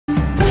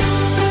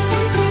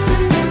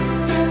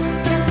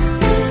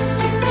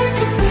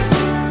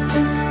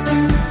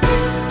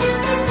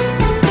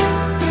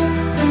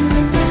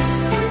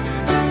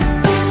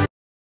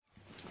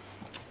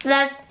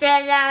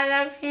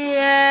banana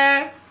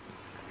here.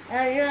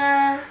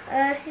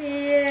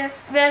 Here.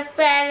 There's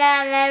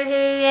banana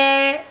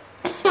here.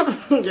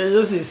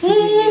 You're just a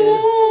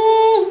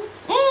silly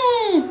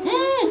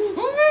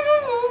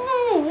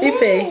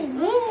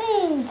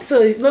Ife.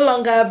 So it's no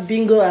longer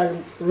Bingo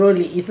and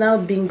Rolly. It's now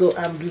Bingo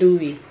and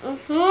Bluey. But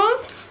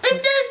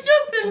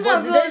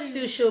do they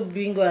still show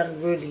Bingo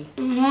and Rolly?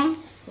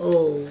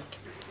 Oh.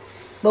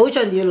 But which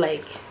one do you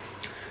like?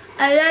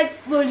 I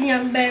like Goldie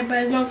and Bear, but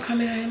it's not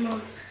coming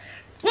anymore.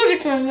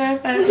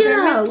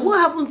 Yeah, what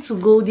happened to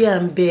Goldie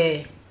and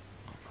Bear?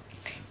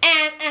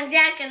 And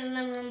Jack and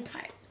Lemon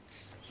Pie.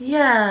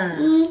 Yeah.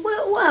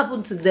 What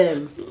happened to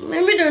them?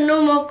 Maybe they're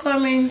no more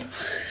coming.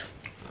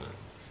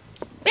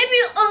 Maybe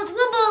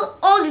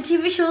all the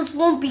TV shows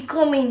won't be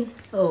coming.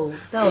 Oh,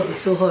 that would be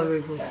so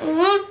horrible.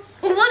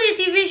 If all the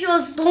TV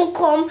shows don't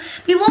come,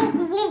 we won't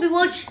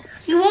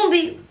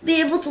be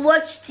able to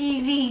watch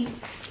TV.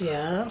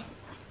 Yeah.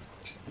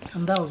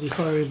 And that would be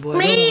horrible.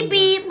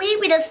 Maybe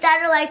the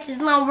satellite is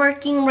not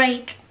working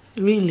right.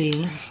 Really?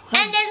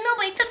 And there's no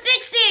way to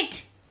fix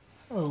it.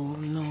 Oh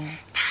no.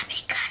 Not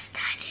because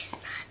that is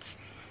nuts.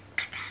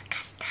 Because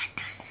that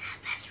doesn't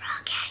have a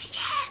rocket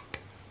ship.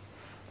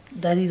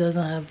 Daddy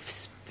doesn't have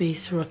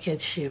space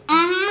rocket ship.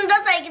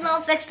 That's why I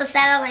cannot fix the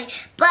satellite.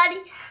 But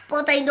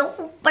I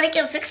know, but I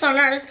can fix on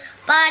Earth.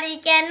 But he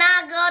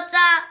cannot go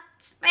to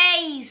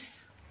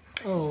space.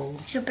 Oh.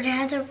 Jupiter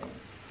has a.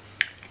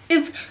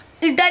 If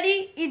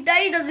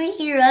Daddy doesn't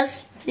hear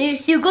us,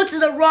 he'll go to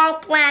the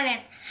wrong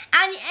planet,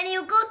 and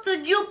he'll go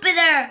to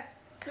Jupiter.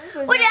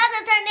 Where the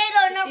other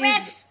tornado in a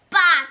red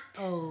spot.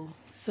 Oh,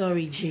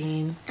 sorry,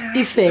 Jane.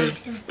 Ife,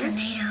 is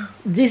tornado.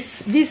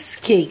 This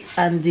cake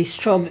and the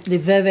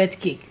velvet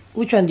cake.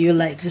 Which one do you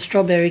like? The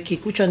strawberry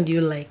cake. Which one do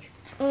you like?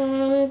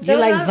 Do you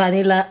like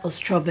vanilla or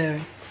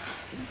strawberry?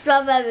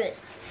 Strawberry.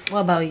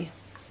 What about you?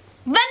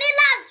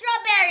 Vanilla,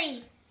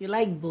 strawberry. You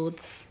like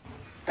both?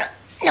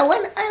 No,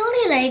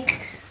 I only like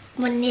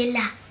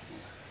vanilla.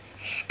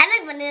 I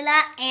like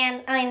vanilla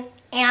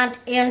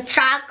and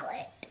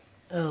chocolate.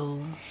 Oh.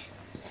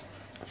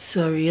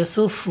 Sorry, you're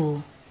so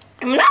full.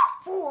 I'm not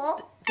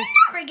full. I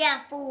never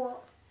get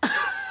full.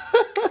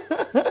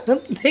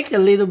 Take a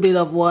little bit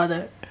of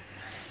water.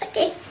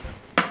 Okay.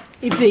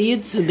 Ife, you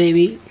too,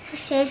 baby.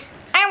 Okay.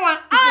 I want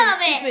all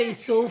of it. Ife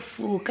is so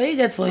full. Can you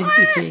get for him,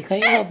 Ife? Can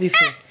you help Ife?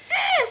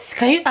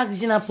 Can you ask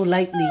Gina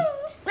politely?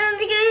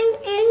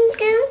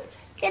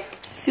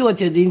 See what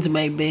you're doing to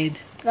my bed.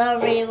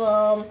 Sorry,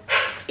 Mom.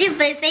 If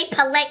I say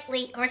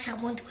politely, or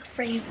someone do it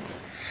for you.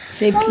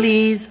 Say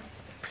please.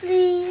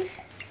 Please.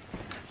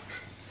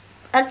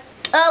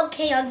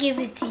 Okay, I'll give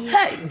it to you.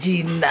 Hi,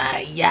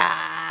 Gina.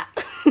 Yeah.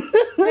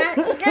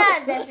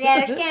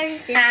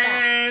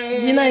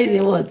 Gina is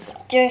a what?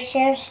 Your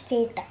sheriff's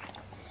sister.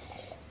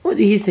 What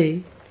did he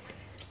say?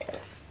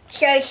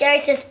 Sherry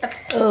sister.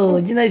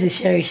 Oh, Gina is a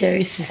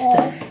Sherry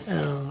sister.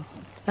 Oh,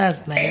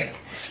 that's nice.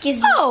 Excuse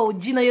me. Oh,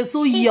 Gina, you're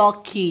so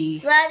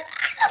yucky. But I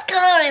just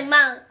got my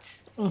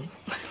mouth.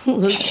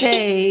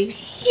 Okay.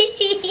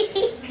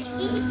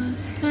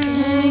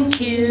 Thank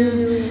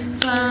you,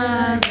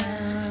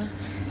 Father.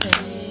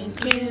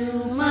 Thank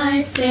you,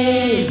 my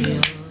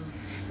Savior.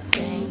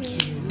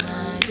 Thank you,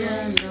 my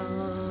dear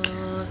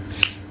Lord.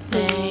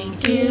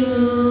 Thank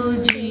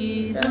you,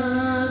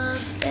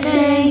 Jesus.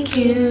 Thank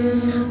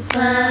you,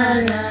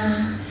 Father.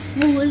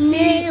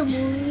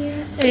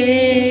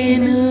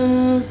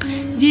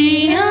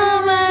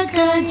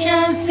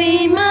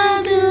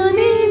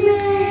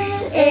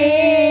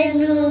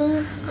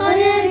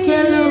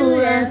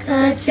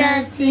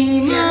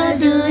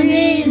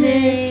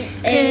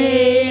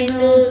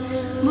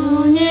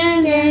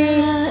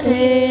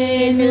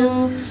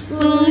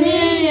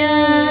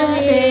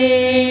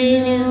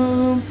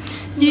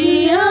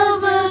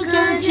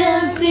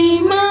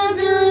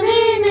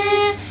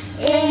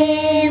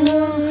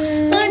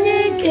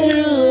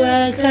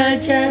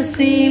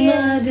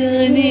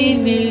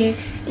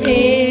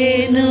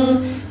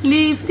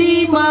 Lift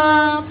him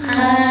up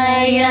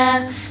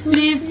higher,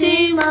 lift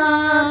him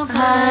up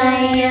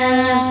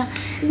higher.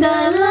 The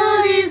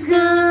Lord is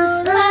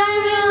good, I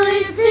will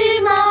lift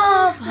him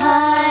up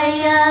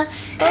higher.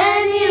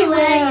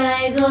 Anywhere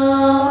I go,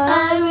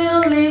 I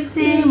will lift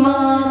him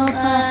up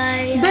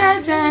higher.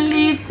 Better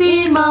lift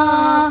him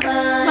up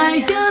higher. My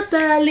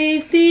daughter,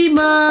 lift him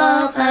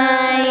up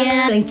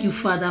higher. Thank you,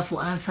 Father,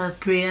 for answered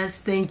prayers.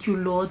 Thank you,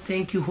 Lord.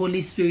 Thank you,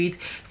 Holy Spirit,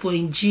 for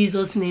in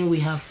Jesus' name we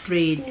have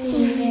prayed.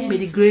 Amen. May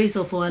the grace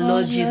of our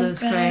Lord Jesus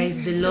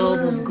Christ, the love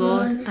of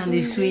God, and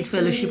the sweet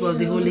fellowship of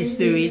the Holy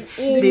Spirit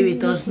be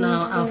with us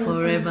now and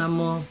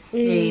forevermore.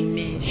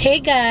 Amen.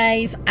 Hey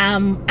guys,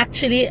 I'm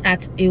actually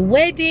at a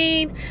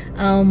wedding,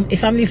 a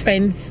family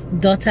friend's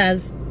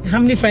daughter's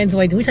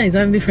wedding. Which one is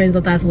family friend's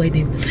daughter's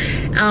wedding?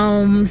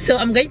 So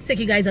I'm going to take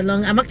you guys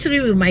along. I'm actually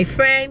with my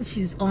friend.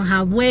 She's on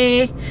her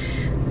way.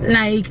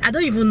 Like, I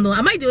don't even know.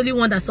 Am I the only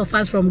one that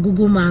suffers from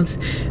Google Maps?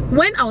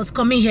 When I was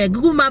coming here,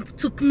 Google Maps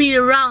took me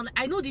around.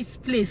 I know this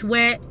place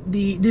where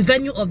the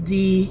venue of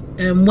the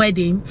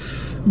wedding,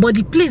 but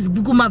the place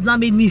Google Maps now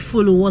made me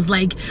follow was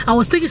like, I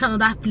was taking to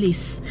another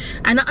place.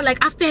 And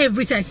like after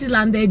everything, I still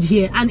landed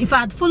here. And if I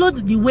had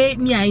followed the way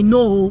I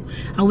know,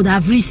 I would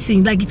have reached.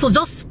 Like, it was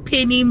just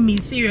paining me,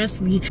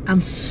 seriously.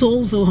 I'm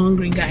so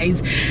hungry,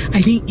 guys.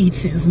 I didn't eat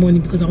since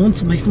morning because I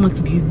want my stomach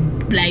to be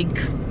like,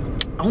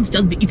 I want to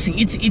just be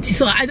eating.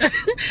 So I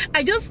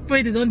just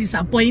pray they don't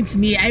disappoint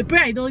me. I pray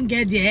I don't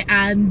get there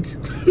and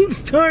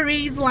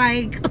stories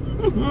like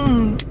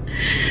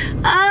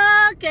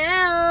okay,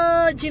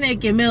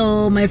 Chineke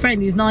mo, my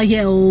friend is not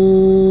here.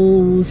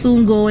 Oh,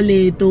 soon go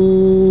late.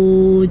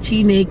 Oh,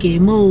 Chineke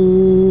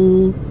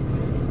mo,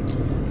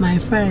 my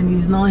friend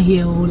is not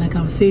here. Oh, like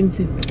I'm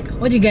fainting.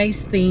 What do you guys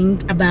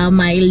think about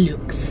my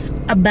looks?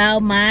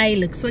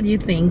 What do you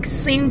think?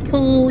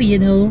 Simple, you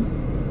know,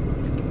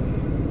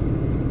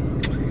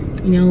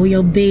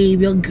 your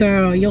babe, your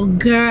girl.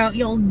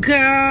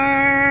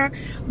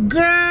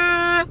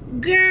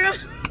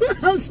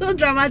 I'm so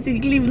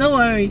dramatic. Leave, no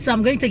worry. So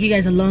I'm going to take you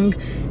guys along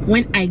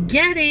when I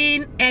get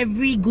in.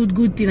 Every good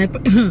thing.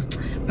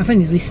 My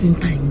friend is wasting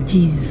time.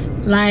 Jeez.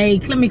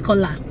 Like, let me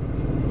call her.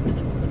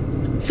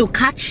 So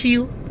catch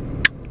you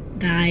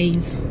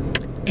guys.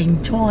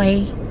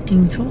 Enjoy.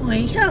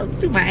 Oh,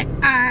 see my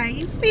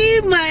eyes.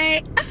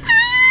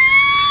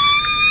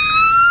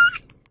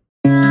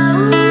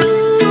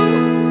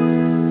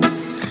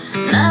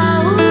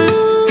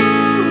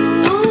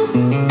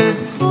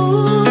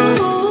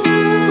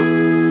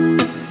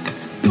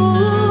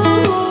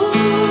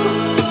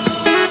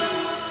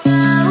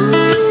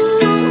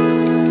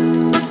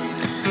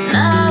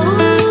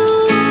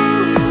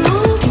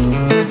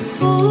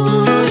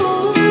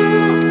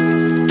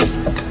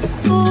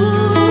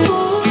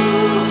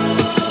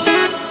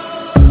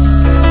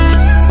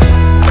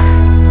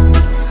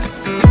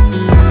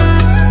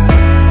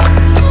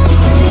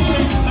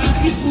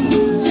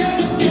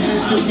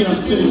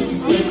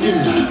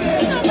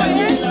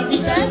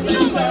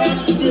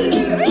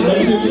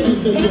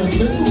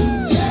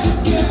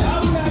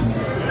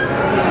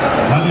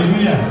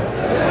 Hallelujah.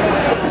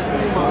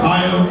 I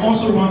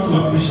also want to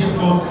appreciate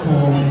God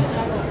for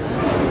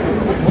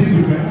this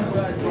event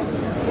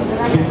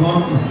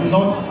because it's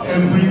not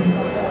every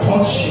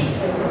courtship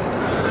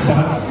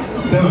that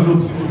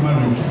develops into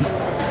marriage.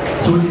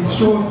 So it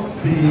shows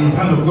the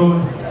hand of God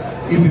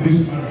is in this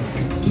marriage.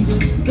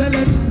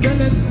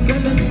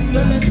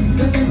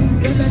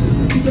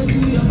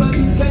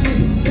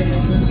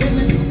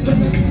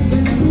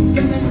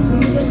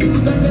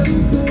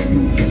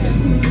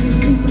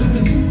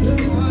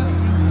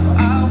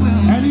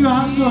 And you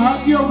have to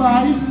hug your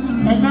wife,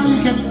 and now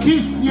you can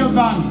kiss your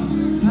wife.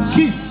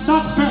 Kiss,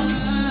 not peck.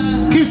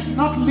 Kiss,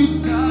 not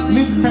lip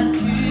peck.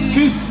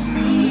 Kiss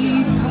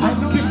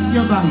and kiss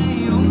your wife.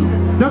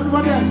 Don't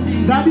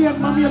worry, Daddy and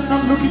Mommy are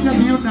not looking at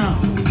you now.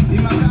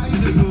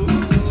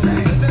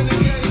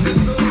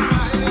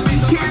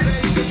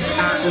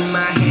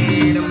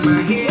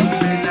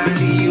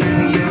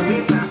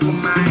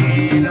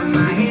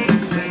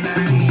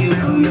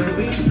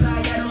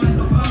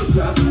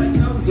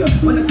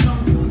 When I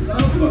come to it's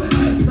over, I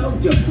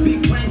sold you.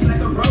 Big range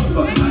like a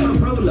rover, I'm a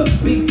roller.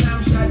 Big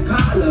time shot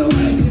caller.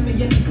 When you see me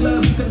in the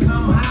club, you can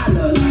come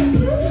holler. Like,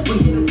 we're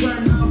here to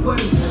turn up for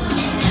the baby.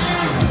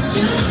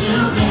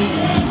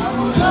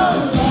 So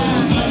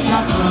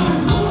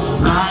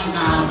right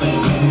now,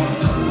 baby.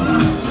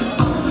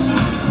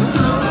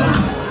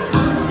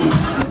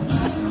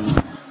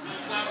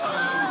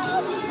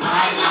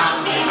 Right now,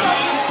 baby.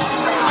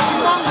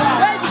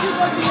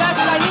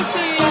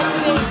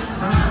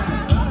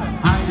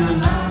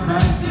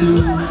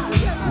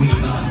 We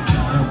don't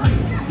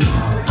celebrate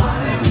because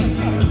only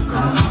you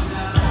come.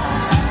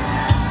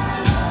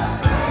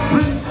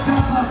 Prince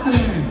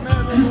Jefferson,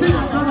 you see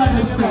my brother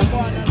this time.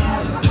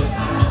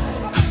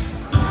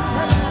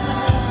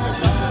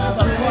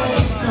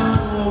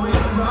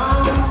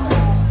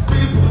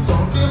 People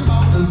talking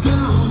about the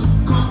skills,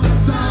 come to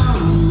town,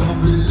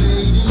 lovely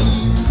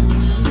ladies,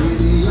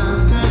 pretty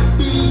as can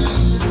be.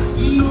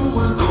 No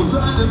one knows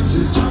her, this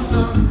is just a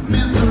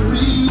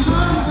mystery. I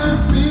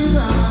have seen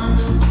her.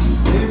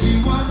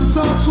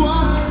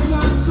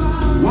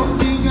 One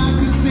thing I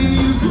can see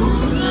is you.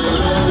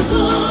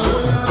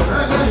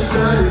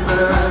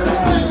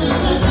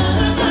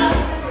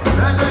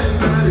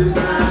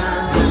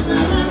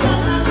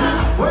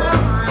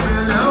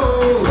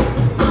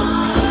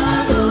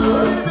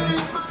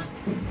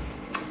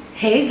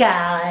 Hey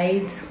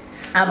guys,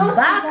 I'm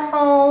back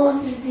home.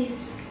 What is this?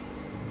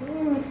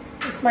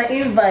 It's my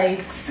invite.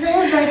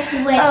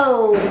 Where?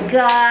 Oh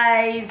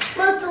guys,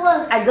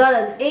 What? I got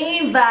an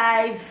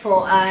invite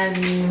for an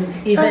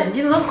event.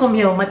 You don't come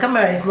here, my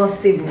camera is not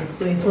stable,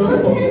 so it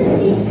won't fall.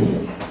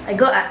 I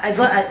got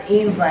an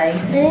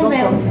invite. Don't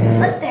come to me.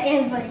 What's the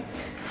invite?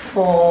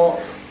 For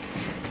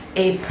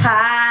a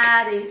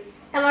party.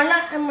 I'm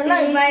not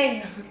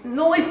invited.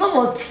 No, it's not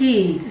for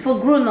kids, it's for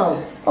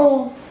grown-ups.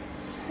 Oh.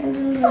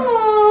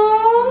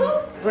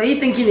 Oh, Were you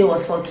thinking it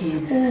was for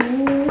kids?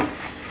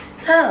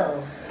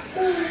 Oh.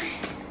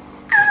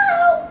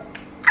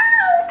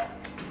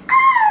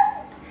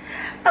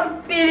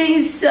 I'm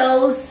feeling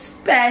so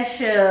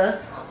special.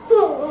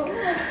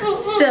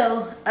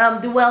 So,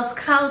 the Wells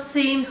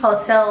Scouting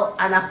Hotel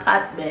and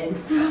Apartment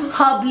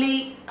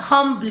humbly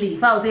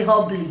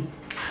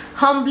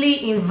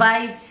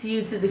invites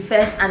you to the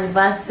first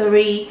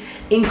anniversary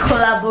in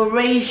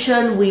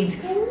collaboration with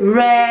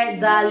Rare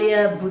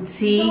Dahlia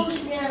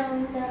Boutique.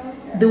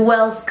 The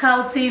Wells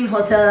Scouting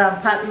Hotel and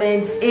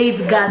Apartment,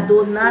 8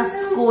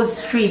 Gadonasco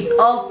Street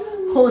off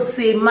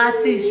Jose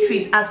Marti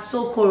Street,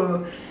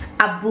 Asokoro,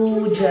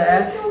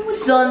 Abuja,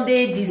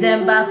 Sunday,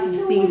 December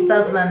 15,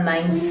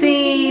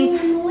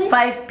 2019,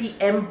 5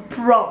 p.m.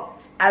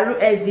 prompt.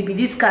 RSVP.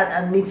 This card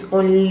admits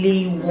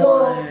only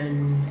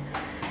one.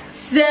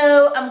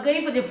 So I'm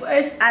going for the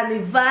first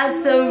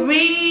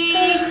anniversary.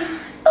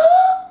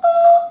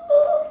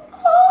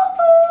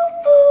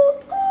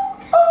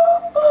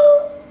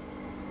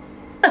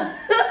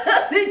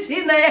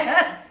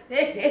 Gina,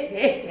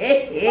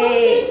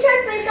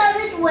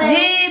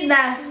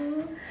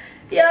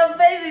 your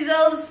face is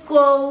all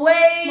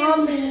square.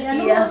 Mommy, I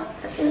don't yeah.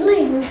 It's not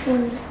even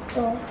funny.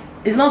 So.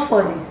 It's not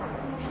funny.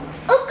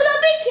 Uncle,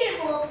 be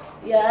careful.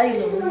 Yeah, I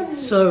know.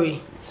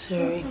 Sorry.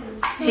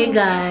 Hey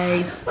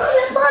guys.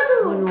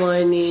 Good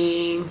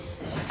morning.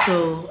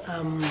 So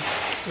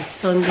it's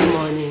Sunday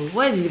morning.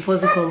 Where did the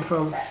puzzle come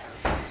from?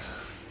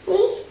 That's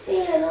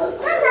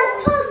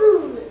a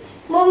puzzle.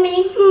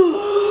 Mommy,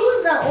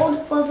 who's that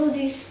old puzzle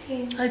this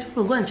thing? I don't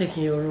know. Go and check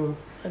in your room.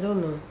 I don't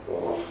know.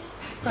 Go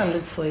and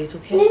look for it,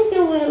 okay?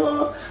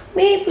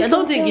 Maybe I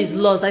don't think it's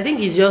lost. I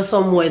think it's just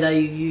somewhere that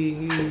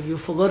you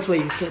forgot where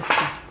you kept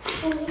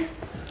it.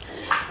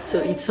 So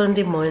it's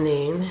Sunday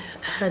morning.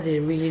 I had a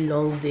really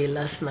long day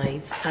last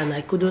night, and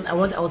I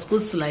was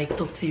supposed to like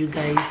talk to you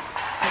guys.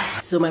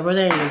 So my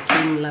brother-in-law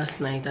came last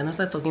night, and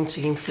after talking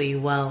to him for a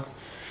while,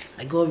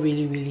 I got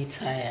really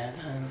tired,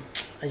 and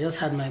I just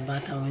had my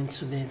bath and went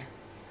to bed.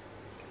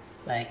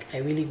 Like, I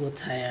really got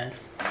tired.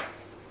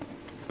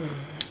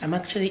 I'm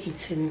actually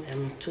eating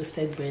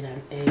toasted bread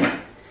and egg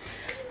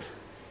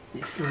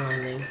this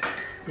morning.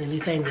 Then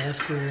later in the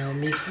afternoon, I'll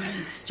make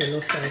rice,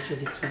 jollof rice for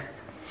the kids.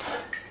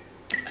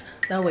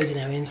 That wedding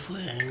I went for,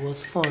 it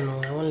was fun.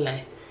 No, I won't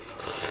lie.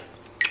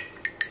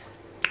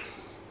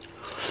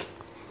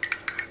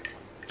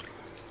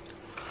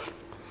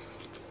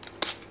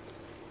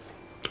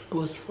 It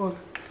was fun.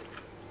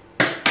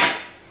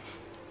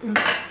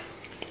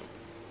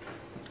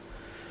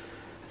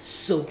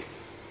 So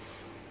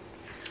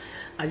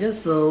I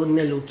just saw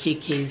Nello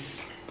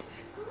KK's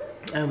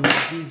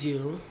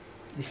video,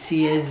 the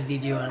CS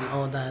video and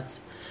all that,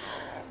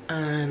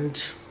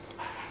 and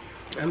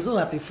I'm so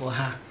happy for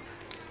her.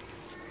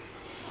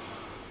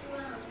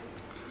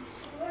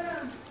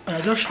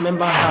 I just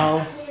remember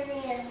how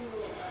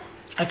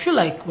I feel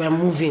like we're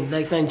moving,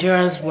 like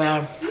Nigerians,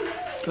 we're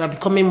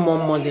becoming more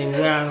modern,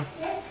 we're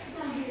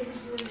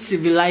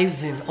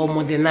civilizing or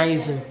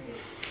modernizing.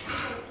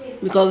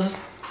 Because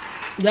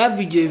that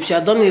video, if she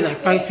had done it like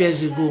 5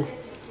 years ago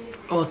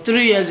or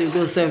 3 years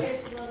ago, a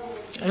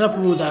lot of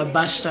people would have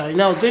bashed her. You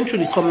know, I was going through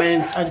the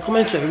comments, and the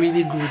comments were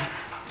really good,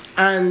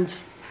 and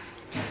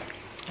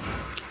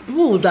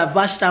people would have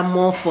bashed her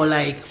more for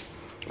like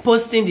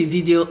posting the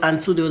video,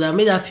 and so they would have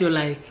made her feel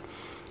like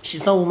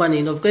she's not woman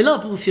enough. Because a lot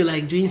of people feel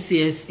like doing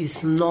CS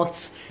is not,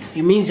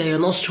 it means that you're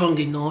not strong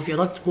enough, you're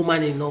not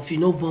woman enough,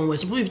 you're not born well.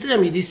 So if you tell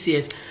them you did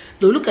CS,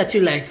 they'll look at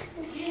you like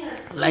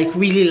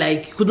really,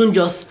 like, you couldn't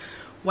just,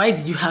 why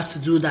did you have to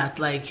do that?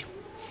 Like,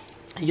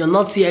 you're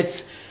not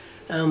yet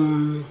I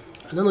don't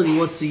know the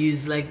word to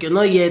use, like you're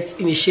not yet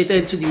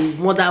initiated to the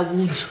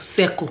motherhood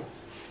circle,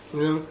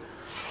 you know.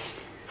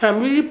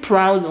 I'm really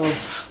proud of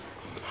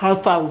how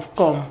far we've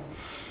come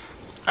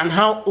and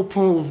how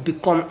open we've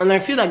become, and I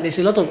feel like there's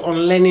a lot of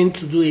unlearning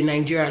to do in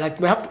Nigeria. Like,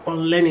 we have to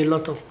unlearn a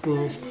lot of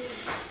things,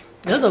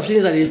 a lot of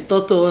things that they've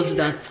taught us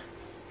that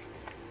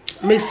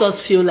makes us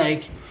feel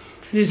like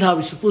this is how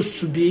we're supposed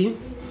to be,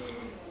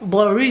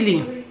 but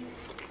really,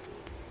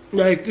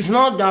 like, it's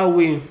not that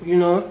way, you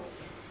know.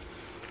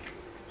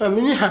 I'm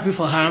really happy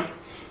for her,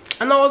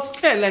 and I was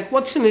scared. Like,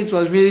 watching it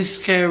was really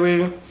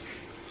scary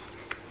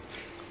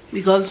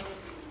because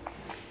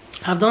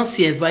I've done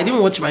CS, but I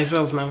didn't watch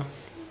myself. Now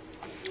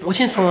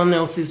watching someone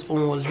else's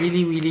own was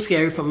really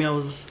scary for me. I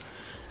was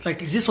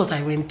like, is this what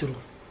I went through?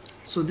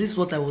 So this is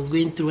what I was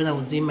going through when I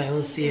was doing my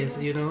own CS,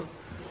 you know.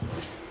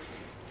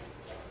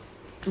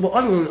 But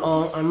all in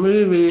all, I'm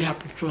really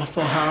happy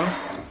for her,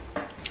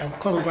 and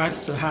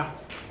congrats to her.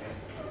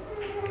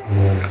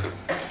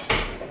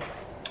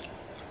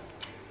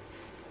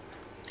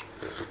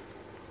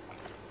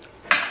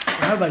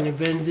 I have an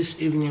event this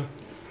evening.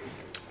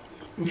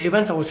 The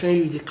event I was showing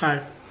you the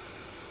card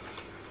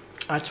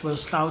at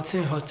Wells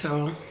Scouting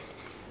Hotel.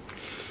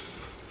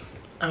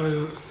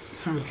 I'm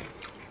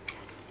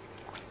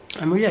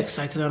really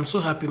excited. I'm so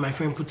happy my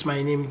friend put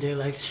my name there.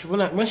 Like,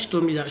 when she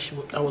told me that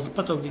I was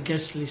part of the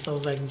guest list, I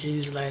was like,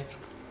 geez, like,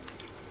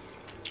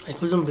 I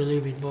couldn't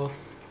believe it. But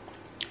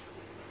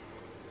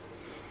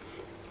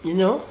You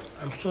know,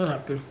 I'm so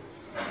happy.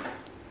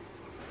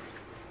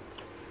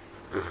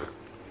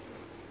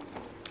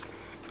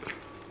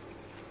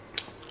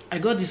 I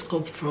got this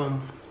cup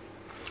from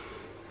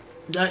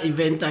that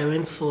event I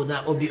went for,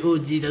 that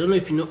ABUJA did. I don't know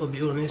if you know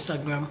ABUJA on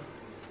Instagram.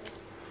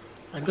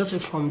 I got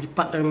it from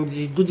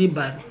the goodie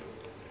bag.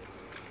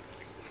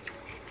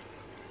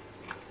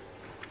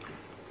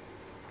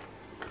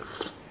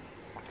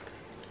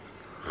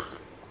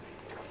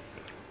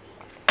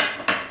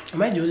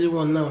 Am I the only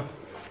one now?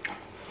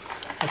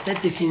 I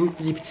started taking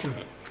Lipton.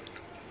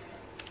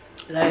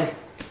 Like,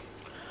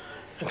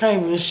 I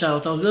can't even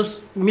shout. I was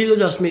just, Milo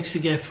just makes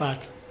you get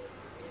fat.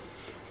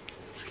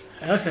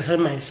 I have to tell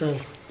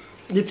myself,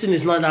 Lipton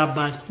is not that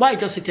bad. Why I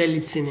just take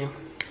Lipton? Eh?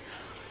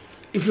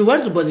 If you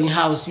went to boarding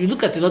house, you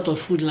look at a lot of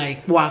food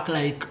like whack,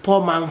 like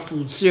poor man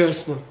food,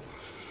 seriously.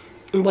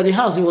 In boarding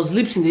house, it was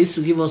Lipton they used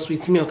to give us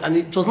with milk, and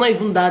it was not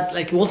even that,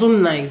 like, it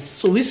wasn't nice.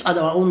 So we used to add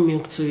our own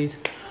milk to it.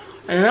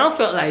 And I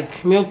felt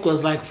like milk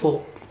was like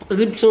for,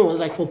 Lipton was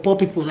like for poor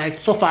people,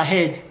 like suffer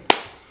head.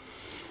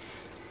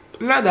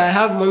 Now that I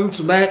have money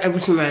to buy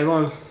everything I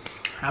want,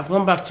 I've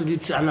gone back to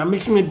Lipton and I'm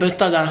making it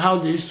better than how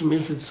they used to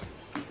make it.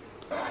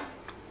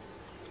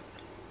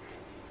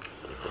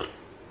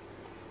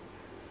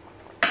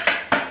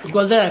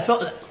 Because then I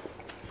felt like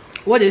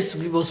what they used to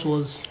give us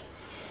was,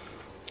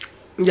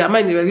 in their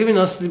mind they were giving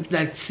us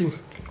like tea.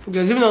 They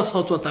were giving us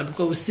hot water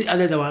because we still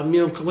added our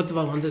milk,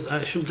 whatever I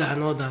wanted, sugar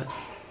and all that.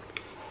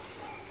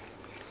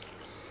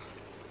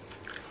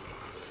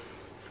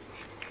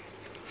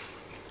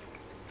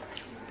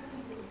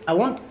 I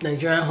want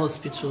Nigerian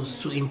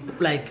hospitals to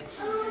like,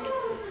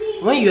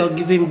 when you're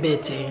giving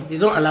birth, they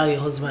don't allow your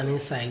husband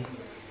inside.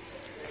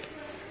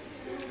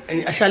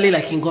 And actually,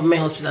 like in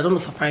government hospitals, I don't know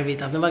for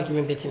private, I've never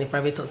given birth in a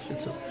private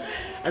hospital.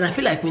 And I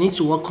feel like we need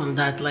to work on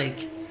that,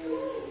 like,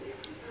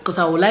 because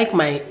I would like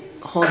my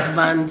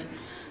husband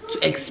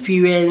to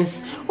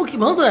experience, okay,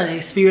 my husband had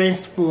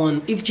experienced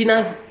one. If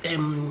Gina's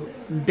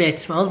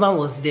birth, my husband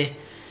was there.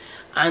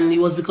 And it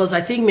was because,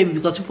 I think maybe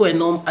because people were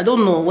not, I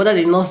don't know whether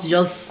the nurse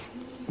just,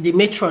 the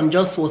matron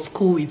just was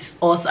cool with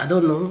us, I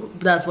don't know.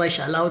 That's why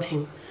she allowed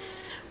him.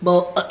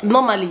 But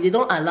normally, they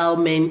don't allow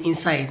men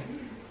inside.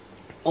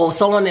 Or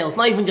someone else,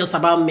 not even just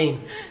about men,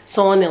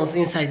 someone else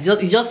inside.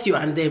 It's just you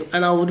and them.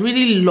 And I would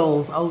really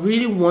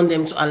want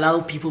them to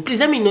allow people. Please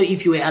let me know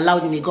if you were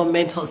allowed in a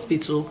government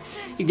hospital,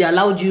 if they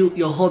allowed you,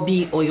 your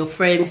hobby or your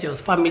friends, your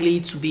family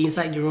to be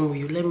inside the room with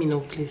you. Let me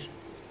know, please.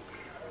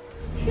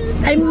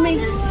 I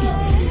miss it.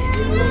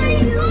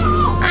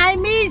 I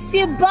miss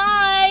you,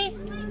 bye.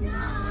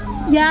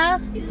 Yeah.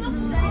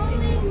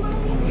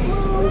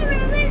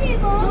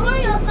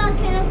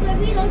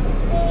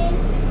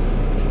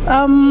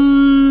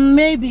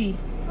 Maybe.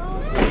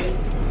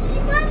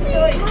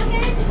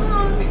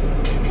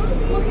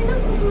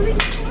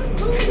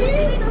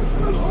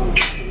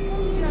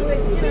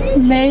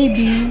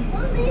 Maybe.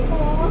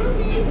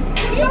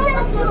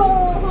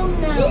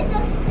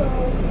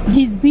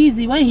 He's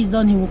busy. When he's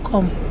done, he will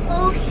come.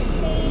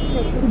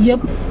 Okay.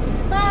 Yep.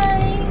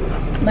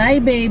 Bye. Bye,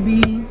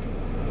 baby.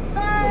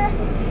 Bye.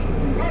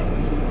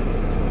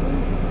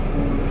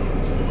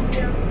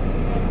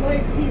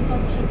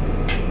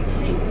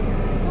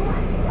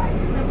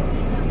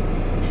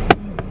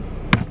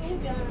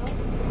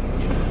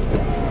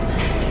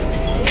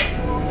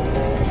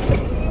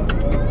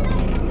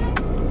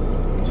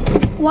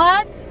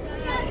 What?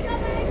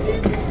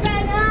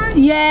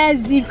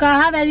 Yes, you can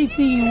have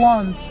anything you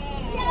want.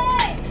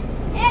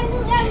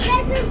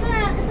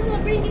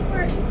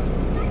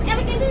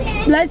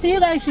 Let's say you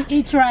guys should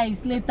eat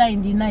rice later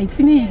in the night.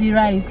 Finish the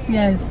rice,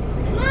 yes.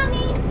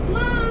 Mommy,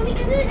 we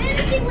can do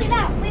anything with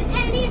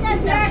any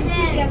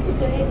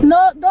dessert.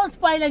 No, don't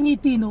spoil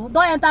anything. No.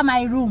 Don't enter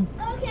my room.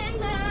 Okay,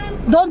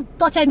 Mom. Don't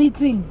touch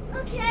anything.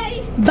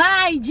 Okay.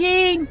 Bye,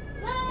 Jean.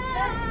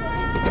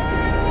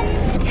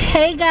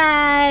 Hey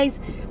guys,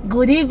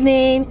 good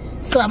evening.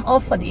 So I'm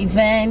off for the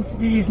event.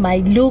 This is my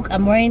look.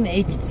 I'm wearing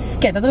a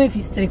skirt. I don't know if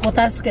it's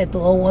 3/4 skirt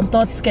or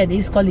 1/3 skirt.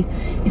 They call it.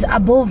 It's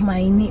above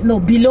my knee, no,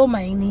 below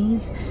my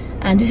knees.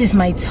 And this is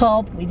my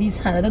top with this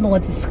hand. I don't know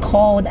what it's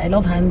called. I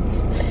love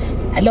hands.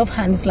 I love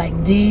hands like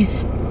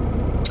this.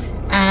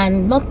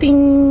 And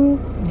nothing.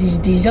 This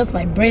is just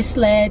my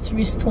bracelet,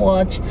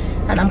 wristwatch,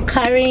 and I'm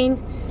carrying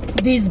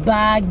this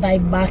bag by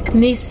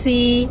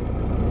Baknisi.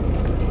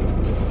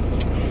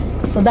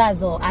 So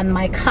that's all, and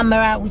my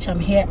camera, which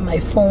I'm here, my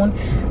phone,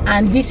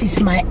 and this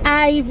is my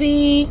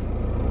Ivy.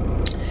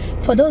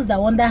 For those that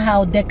wonder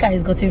how Deca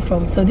is gotten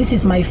from, so this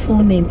is my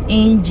full name,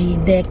 Angie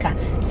Deca.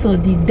 So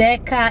the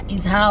Deca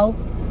is how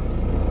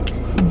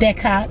the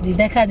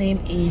Deca name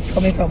is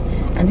coming from,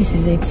 and this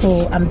is it.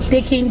 So I'm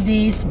taking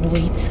this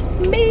with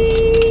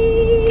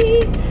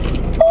me.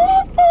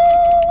 Ooh.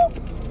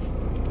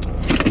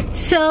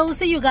 So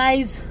see you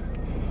guys.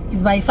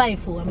 It's by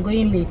 5. I'm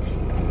going late.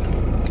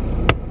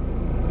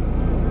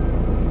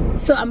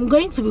 So I'm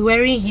going to be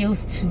wearing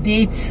heels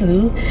today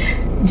too.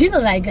 Do you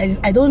know, like,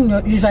 I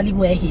don't usually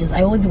wear heels.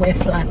 I always wear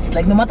flats.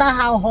 Like, no matter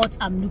how hot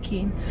I'm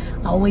looking,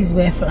 I always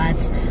wear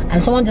flats.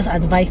 And someone just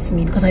advised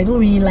me, because I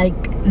don't really like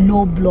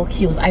low block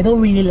heels. I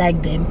don't really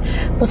like them.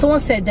 But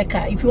someone said,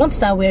 Deka, if you want to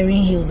start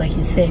wearing heels, like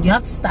he said, you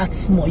have to start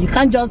small. You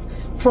can't just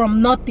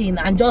from nothing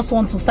and just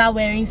want to start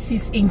wearing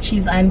 6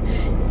 inches. And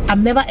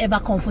I'm never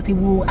ever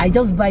comfortable. I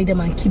just buy them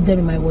and keep them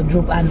in my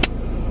wardrobe, and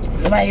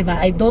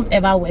I don't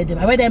ever wear them.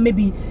 I wear them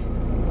maybe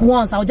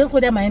once. I'll just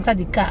wear them and enter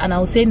the car, and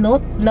I'll say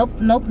nope, nope,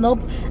 nope, nope,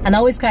 and I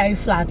always carry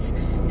flats.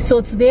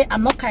 So today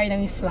I'm not carrying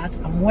any flats.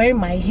 I'm wearing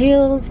my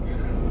heels,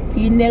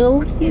 you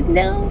know.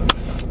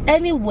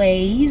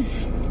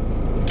 Anyways,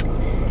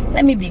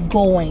 let me be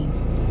going.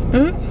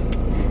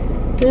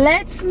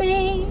 Let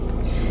me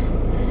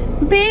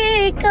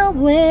be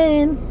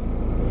going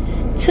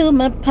to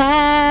my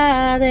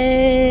party.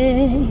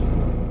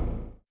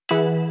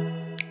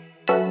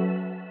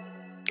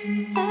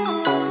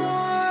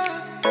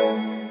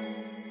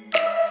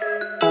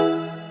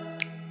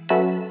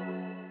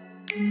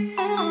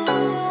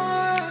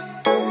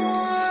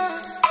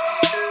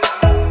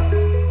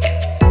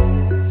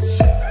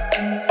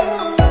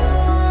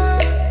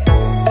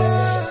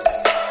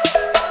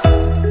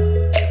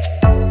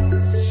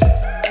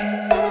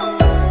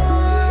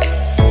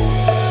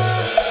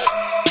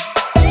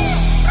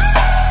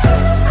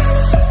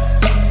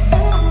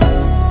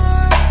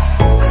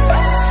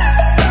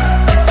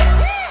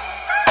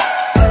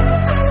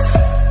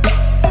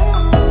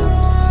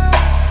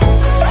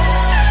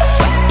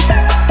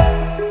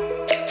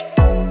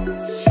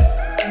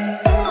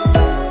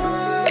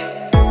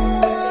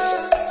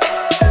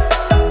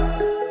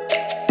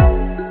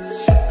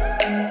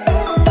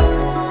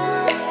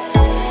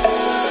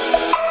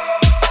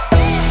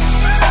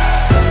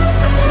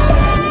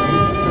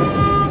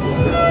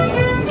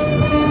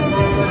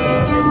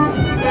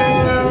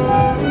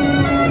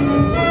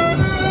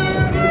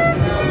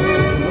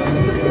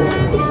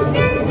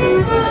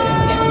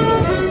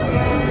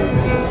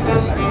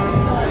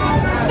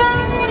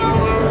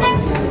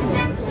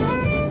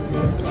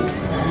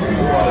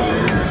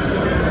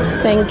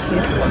 Thank you.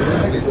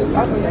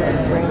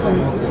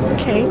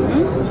 Okay.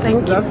 Thank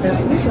you.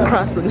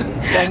 Crossing.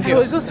 Thank you. It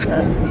was just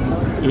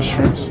Your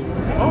shrimps?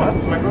 Oh,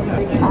 that's my brother.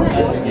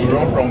 You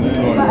run from the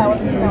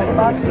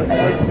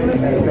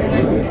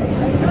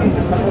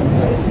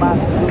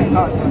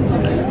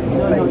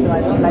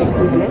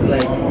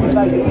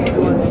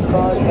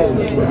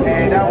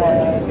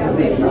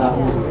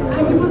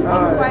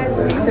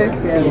Take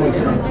care.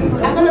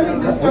 I'm going to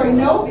read the story.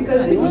 No,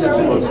 because this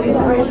story is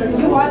inspiration.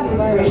 You are the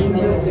inspiration.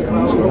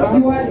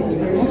 You are the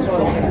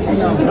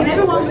inspiration. So can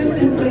everyone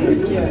listen,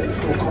 please?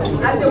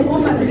 As a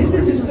woman, this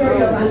is the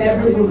story of an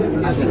every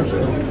woman.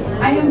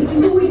 I am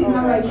fluid in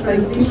how I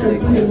transition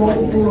through the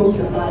multiple roles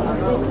of life.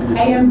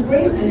 I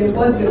embrace and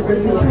embody the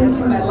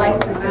versatility my life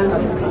demands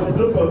from me. I'm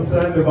so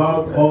concerned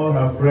about all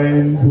her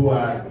friends who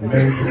are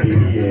meant to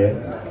be here.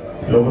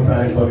 She almost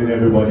started calling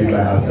everybody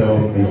by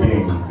herself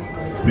again.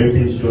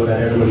 Making sure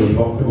that everybody is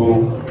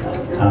comfortable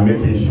and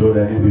making sure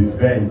that this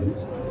event,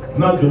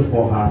 not just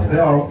for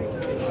herself,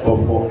 but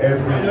for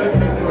everyone.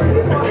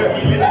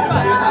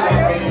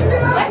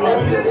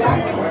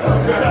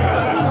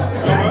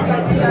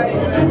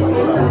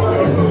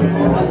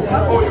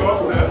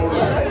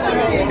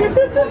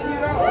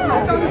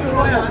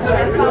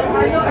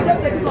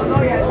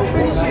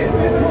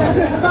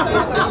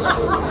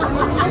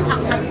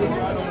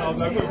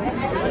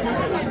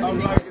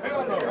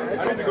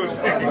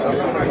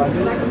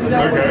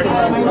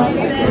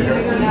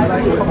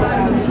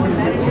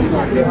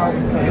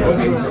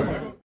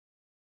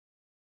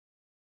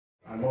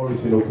 And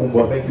Maurice in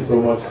Okumbo, thank you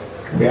so much.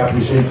 We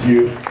appreciate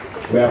you.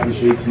 We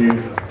appreciate you.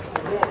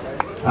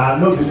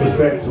 No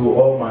disrespect to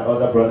all my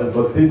other brothers,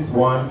 but this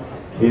one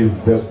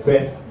is the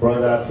best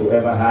brother to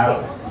ever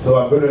have. So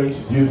I'm going to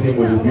introduce him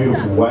with his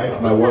beautiful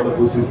wife, my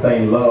wonderful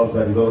sister-in-law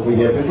that is also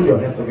here. Please put your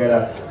hands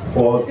together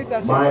for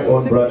my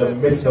own brother,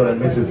 Mr.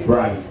 and Mrs.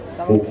 Bright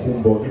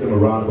Okumbo. Give them a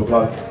round of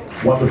applause.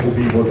 Wonderful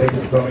people, thank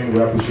you for coming. We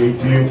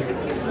appreciate you.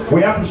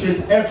 We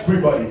appreciate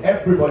everybody.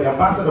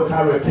 Ambassador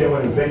Carol came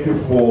and thank you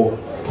for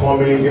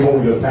coming, even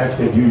with your time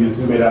schedule. You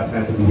still made that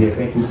time to be here.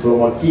 Thank you so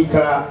much.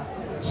 Kika,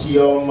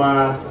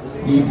 Chioma,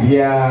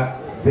 Idia,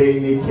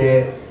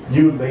 Dainike,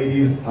 you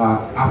ladies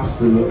are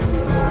absolute.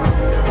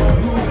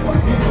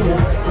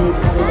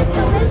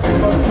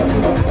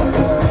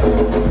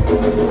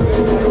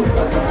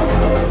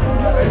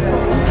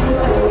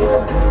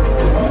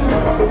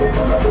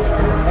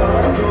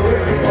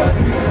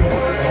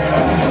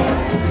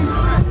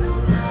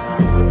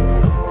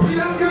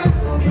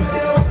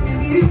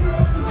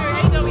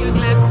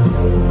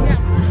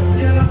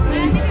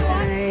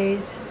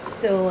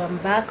 So I'm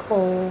back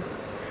home.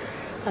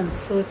 I'm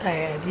so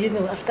tired. You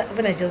know, after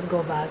when I just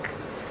go back,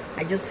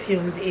 I just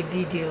filmed a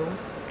video.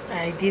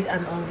 I did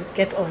an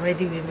get on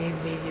ready with me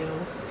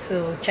video,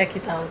 so check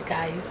it out,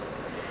 guys.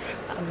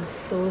 I'm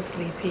so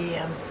sleepy.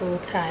 I'm so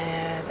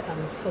tired.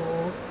 I'm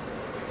so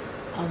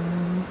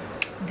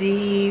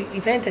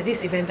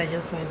this event I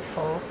just went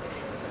for,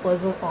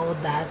 wasn't all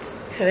that.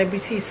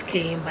 Celebrities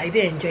came, but I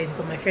didn't enjoy it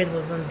because my friend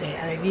wasn't there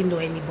and I didn't know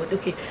anybody.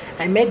 Okay,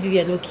 I met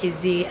Vivian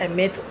Okeze, I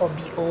met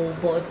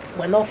Obio, but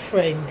we're not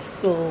friends,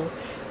 so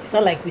it's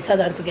not like we sat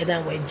down together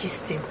and we're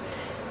gisting.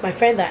 My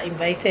friend that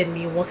invited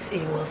me works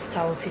in World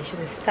Scouting. She's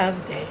a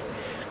staff there,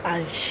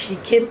 and she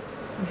came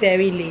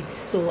very late,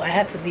 so I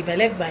had to leave. I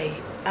left by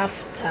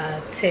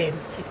after 10,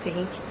 I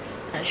think,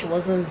 and she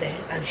wasn't there,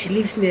 and she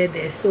lives near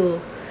there,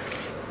 so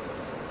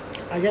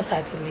I just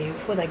had to leave.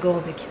 When I go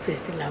home, the kids were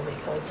still awake.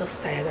 I was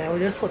just tired. I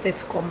just wanted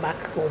to come back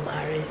home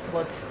and rest,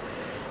 but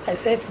I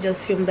said to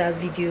just film that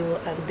video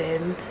and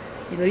then,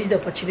 you know, use the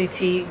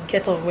opportunity,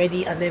 get on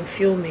ready and then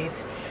film it,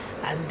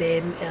 and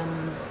then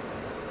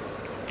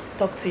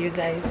talk to you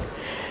guys.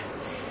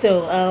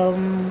 So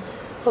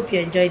hope you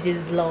enjoyed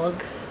this vlog,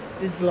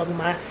 this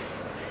vlogmas.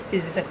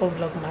 This is the second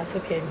vlogmas.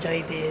 Hope you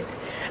enjoyed it,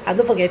 and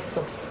don't forget to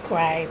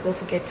subscribe. Don't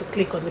forget to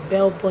click on the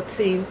bell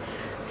button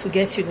to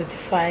get you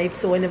notified,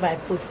 so whenever I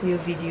post new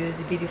videos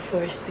you'll be the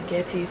first to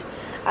get it.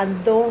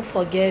 And don't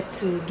forget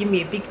to give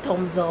me a big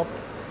thumbs up,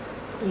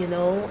 you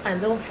know,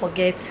 and don't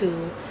forget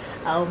to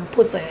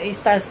post on your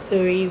Insta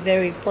story,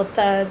 very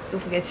important.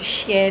 Don't forget to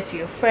share to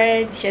your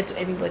friends, share to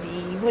anybody,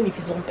 even if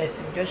it's one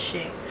person, just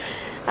share.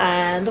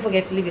 And don't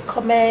forget to leave a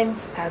comment,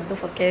 and don't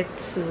forget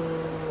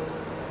to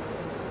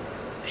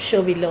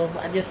show me love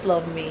and just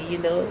love me, you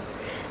know.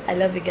 I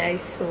love you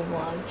guys so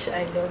much.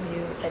 I love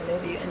you. I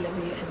love you. I love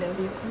you. I love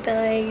you. Good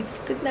night.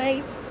 Good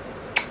night.